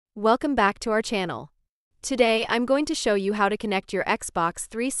Welcome back to our channel. Today, I'm going to show you how to connect your Xbox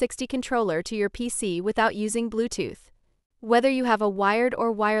 360 controller to your PC without using Bluetooth. Whether you have a wired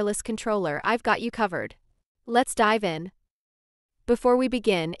or wireless controller, I've got you covered. Let's dive in. Before we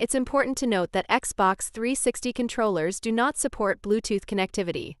begin, it's important to note that Xbox 360 controllers do not support Bluetooth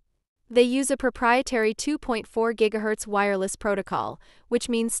connectivity. They use a proprietary 2.4 GHz wireless protocol, which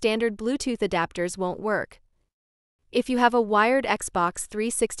means standard Bluetooth adapters won't work. If you have a wired Xbox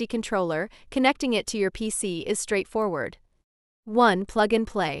 360 controller, connecting it to your PC is straightforward. 1. Plug and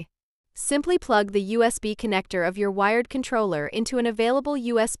play. Simply plug the USB connector of your wired controller into an available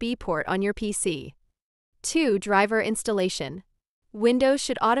USB port on your PC. 2. Driver installation. Windows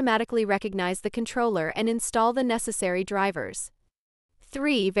should automatically recognize the controller and install the necessary drivers.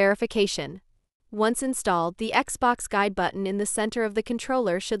 3. Verification. Once installed, the Xbox guide button in the center of the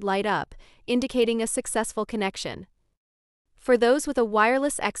controller should light up, indicating a successful connection. For those with a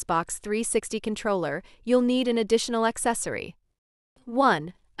wireless Xbox 360 controller, you'll need an additional accessory.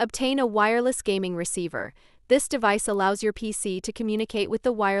 1. Obtain a wireless gaming receiver. This device allows your PC to communicate with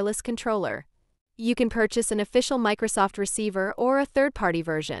the wireless controller. You can purchase an official Microsoft receiver or a third-party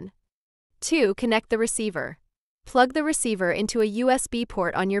version. 2. Connect the receiver. Plug the receiver into a USB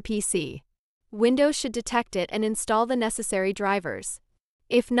port on your PC. Windows should detect it and install the necessary drivers.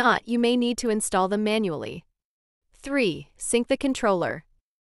 If not, you may need to install them manually. 3. Sync the controller.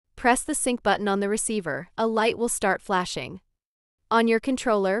 Press the sync button on the receiver, a light will start flashing. On your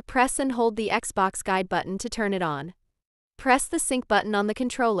controller, press and hold the Xbox guide button to turn it on. Press the sync button on the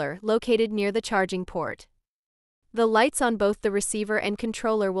controller, located near the charging port. The lights on both the receiver and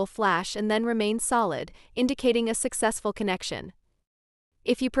controller will flash and then remain solid, indicating a successful connection.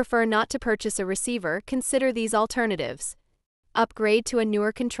 If you prefer not to purchase a receiver, consider these alternatives. Upgrade to a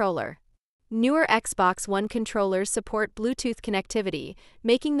newer controller. Newer Xbox One controllers support Bluetooth connectivity,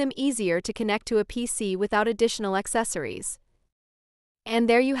 making them easier to connect to a PC without additional accessories. And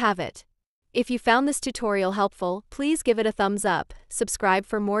there you have it. If you found this tutorial helpful, please give it a thumbs up, subscribe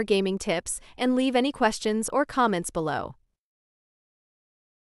for more gaming tips, and leave any questions or comments below.